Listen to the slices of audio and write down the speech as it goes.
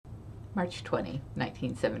March 20,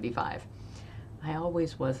 1975. I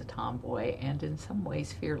always was a tomboy and in some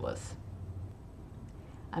ways fearless.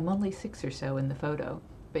 I'm only 6 or so in the photo,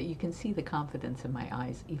 but you can see the confidence in my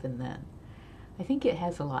eyes even then. I think it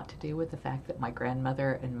has a lot to do with the fact that my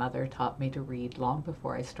grandmother and mother taught me to read long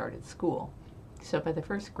before I started school, so by the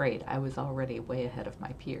first grade I was already way ahead of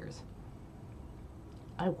my peers.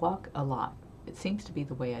 I walk a lot. It seems to be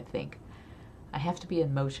the way I think. I have to be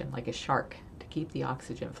in motion like a shark to keep the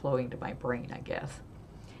oxygen flowing to my brain, I guess.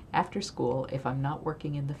 After school, if I'm not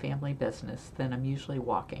working in the family business, then I'm usually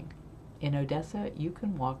walking. In Odessa, you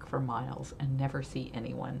can walk for miles and never see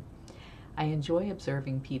anyone. I enjoy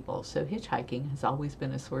observing people, so hitchhiking has always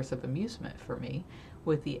been a source of amusement for me,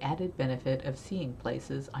 with the added benefit of seeing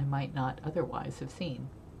places I might not otherwise have seen.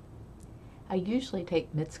 I usually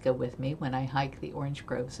take Mitska with me when I hike the orange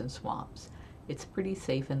groves and swamps. It's pretty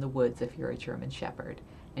safe in the woods if you're a German Shepherd,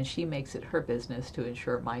 and she makes it her business to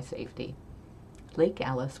ensure my safety. Lake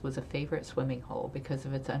Alice was a favorite swimming hole because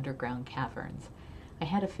of its underground caverns. I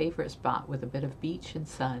had a favorite spot with a bit of beach and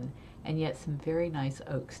sun, and yet some very nice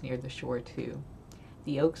oaks near the shore too.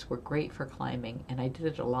 The oaks were great for climbing, and I did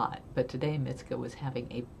it a lot, but today Mitska was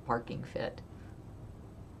having a barking fit.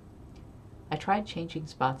 I tried changing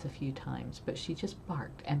spots a few times, but she just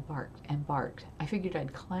barked and barked and barked. I figured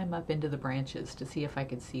I'd climb up into the branches to see if I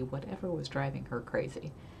could see whatever was driving her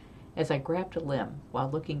crazy. As I grabbed a limb,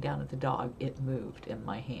 while looking down at the dog, it moved in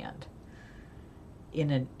my hand. In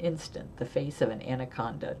an instant, the face of an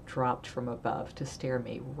anaconda dropped from above to stare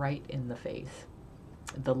me right in the face.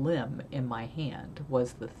 The limb in my hand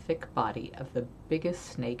was the thick body of the biggest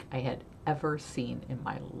snake I had ever seen in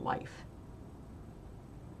my life.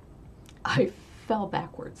 I fell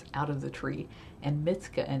backwards out of the tree, and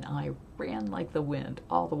Mitska and I ran like the wind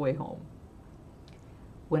all the way home.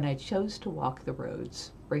 When I chose to walk the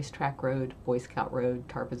roads, Racetrack Road, Boy Scout Road,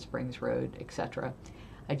 Tarpon Springs Road, etc.,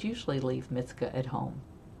 I'd usually leave Mitska at home.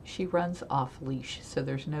 She runs off leash, so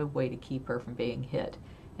there's no way to keep her from being hit,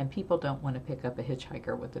 and people don't want to pick up a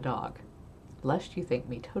hitchhiker with a dog. Lest you think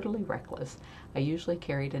me totally reckless, I usually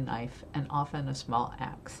carried a knife and often a small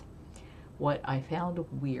axe. What I found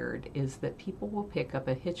weird is that people will pick up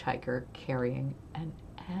a hitchhiker carrying an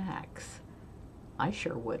axe. I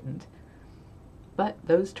sure wouldn't. But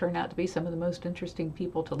those turn out to be some of the most interesting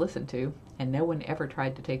people to listen to, and no one ever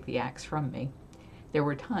tried to take the axe from me. There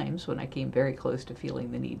were times when I came very close to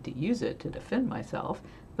feeling the need to use it to defend myself,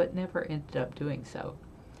 but never ended up doing so.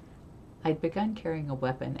 I'd begun carrying a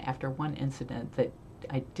weapon after one incident that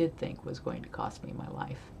I did think was going to cost me my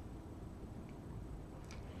life.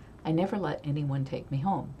 I never let anyone take me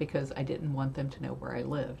home because I didn't want them to know where I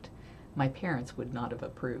lived. My parents would not have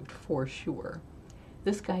approved, for sure.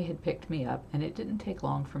 This guy had picked me up, and it didn't take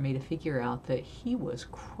long for me to figure out that he was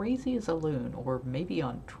crazy as a loon, or maybe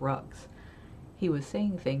on drugs. He was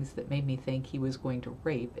saying things that made me think he was going to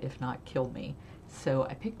rape, if not kill me, so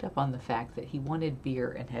I picked up on the fact that he wanted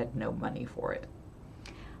beer and had no money for it.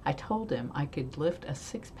 I told him I could lift a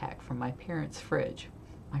six-pack from my parents' fridge.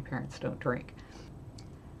 My parents don't drink.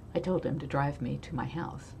 I told him to drive me to my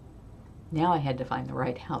house. Now I had to find the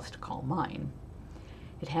right house to call mine.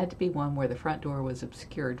 It had to be one where the front door was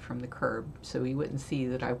obscured from the curb, so he wouldn't see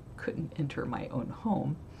that I couldn't enter my own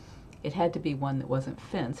home. It had to be one that wasn't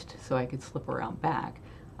fenced, so I could slip around back,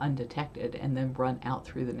 undetected, and then run out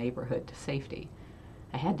through the neighborhood to safety.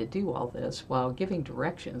 I had to do all this while giving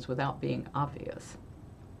directions without being obvious.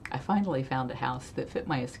 I finally found a house that fit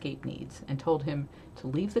my escape needs and told him to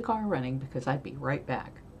leave the car running because I'd be right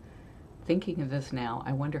back. Thinking of this now,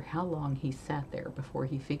 I wonder how long he sat there before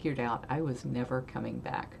he figured out I was never coming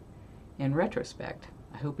back. In retrospect,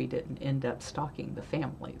 I hope he didn't end up stalking the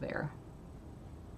family there.